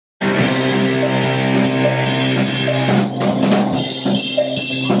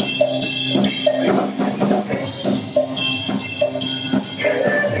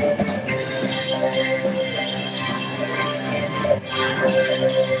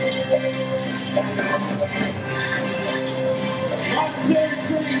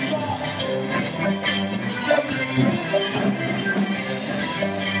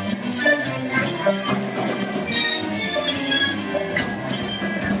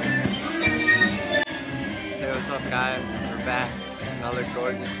guys? We're back. Another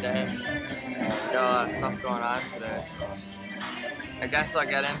gorgeous day. Stuff going on today. I guess I'll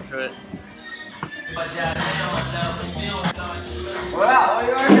get into it. What are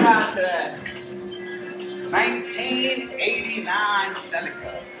you working on today? 1989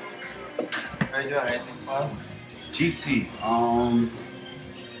 Celica. Are you doing anything fun? GT.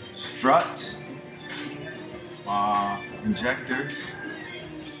 Struts. Injectors.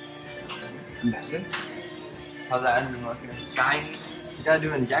 And that's it. How's that engine looking? Shiny? You gotta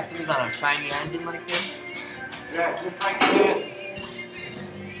do injectors on a shiny engine like this? Yeah, it looks like it.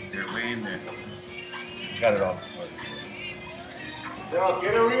 They're way in there. Got it all. Yo,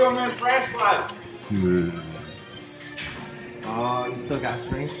 get a real man fresh one. Oh, you still got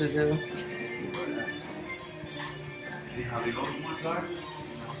springs to do? See how the old ones are?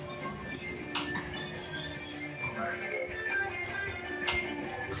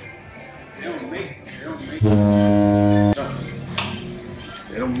 They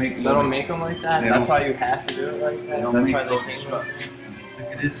don't make them like that? That's why you have to do it like that? They don't That's make why those they struts. Look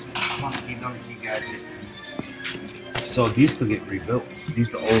at this funky donkey gadget. So these could get rebuilt.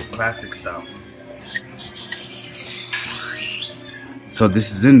 These the old classic style. So this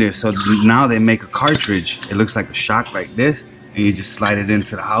is in there. So now they make a cartridge. It looks like a shock like this, and you just slide it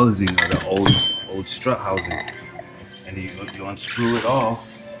into the housing or the old strut housing, and then you unscrew it off.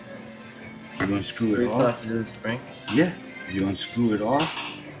 You unscrew it You still off. have to do the spring? Yeah. You unscrew it off.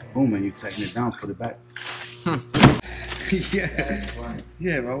 Boom, and you tighten it down. Put it back. Yeah.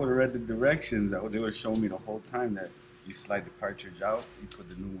 Yeah. If I would have read the directions, they would have shown me the whole time that you slide the cartridge out, you put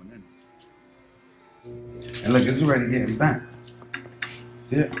the new one in. And look, it's already getting bent.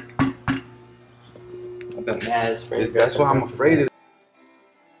 See it? I bet Matt is afraid. That's why I'm afraid of it.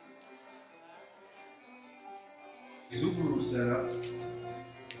 Subaru setup.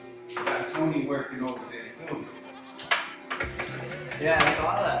 Got Tony working over there too. Yeah, I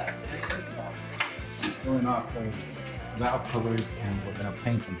saw that. He's doing our valve covers and we're gonna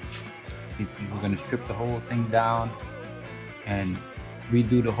paint them. We're gonna strip the whole thing down and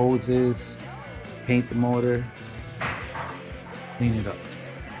redo the hoses, paint the motor, clean it up.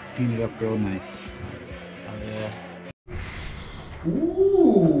 Clean it up real nice. Oh, yeah.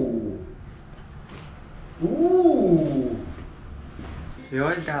 Ooh. Ooh. You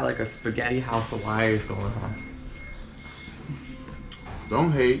always got like a spaghetti house of wires going on.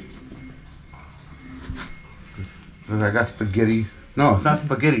 Don't hate. Cause I got spaghetti. No, it's not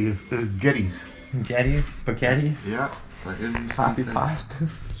spaghetti. It's jetties. Jetties? Spaghettis? Yeah. Like Poppy pop?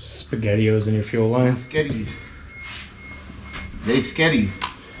 Spaghettios in your fuel line. Sketties. They sketties.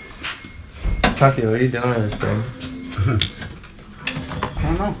 Chucky, what are you doing in the spring? I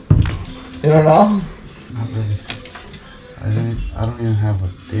don't know. You don't know? Not really. I don't even have a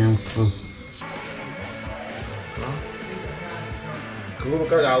damn clue. Cool,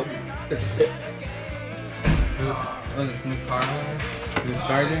 cut out. Was this new car home? New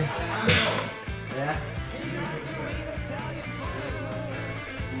starter? Yeah.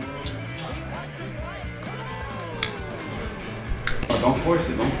 Don't force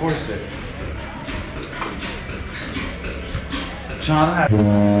it, don't force it. Sean, I have to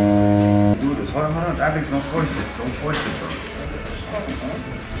do this. Hold on. Alex, don't force it. Don't force it, bro.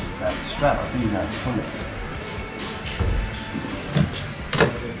 That strap, I think you have to pull it.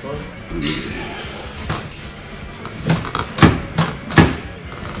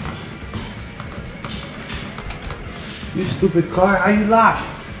 You stupid car, how you lock?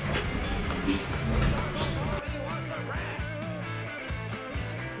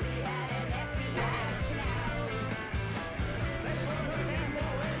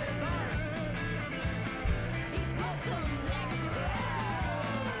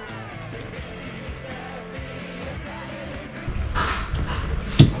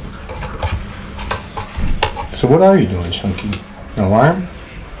 So what are you doing, Chunky? An alarm?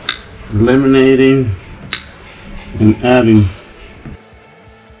 Eliminating and adding.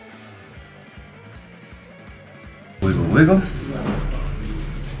 Wiggle, wiggle.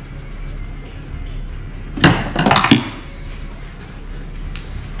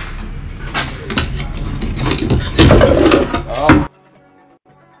 Oh.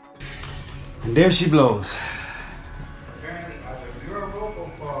 And there she blows. Apparently, as you're a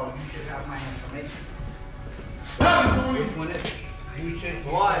robocall, you should have my information. Which one is it? You should.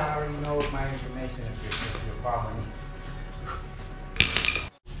 What? I already know my information if you're calling me.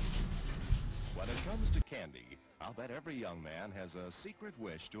 When it comes to candy, I'll bet every young man has a secret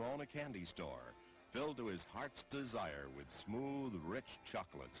wish to own a candy store filled to his heart's desire with smooth, rich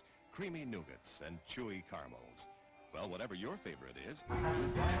chocolates, creamy nougats, and chewy caramels. Well, whatever your favorite is, you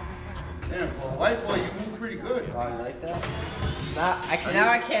buy a refreshment Damn, for a white boy, you move pretty good. Oh, you like that? Now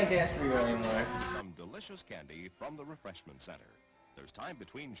I can't dance for you anymore. Some delicious candy from the refreshment center. There's time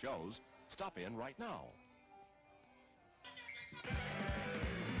between shows. Stop in right now.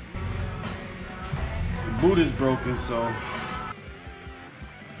 The boot is broken, so.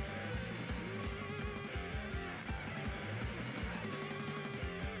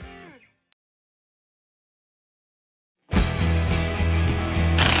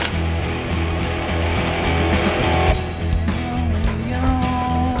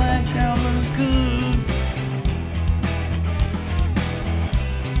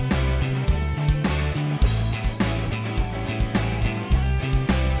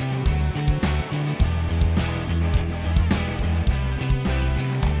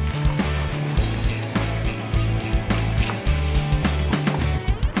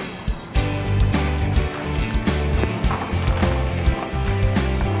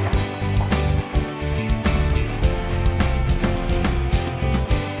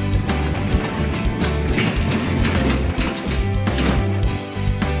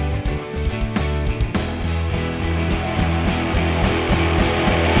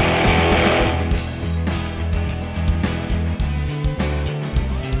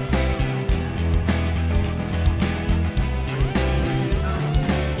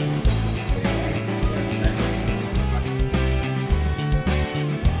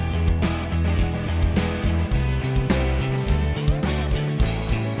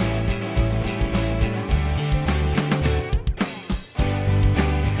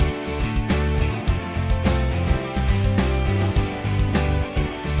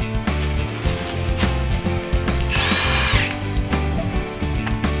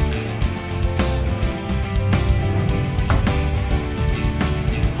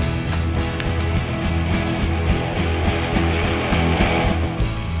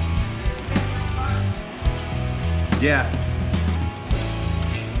 Yeah.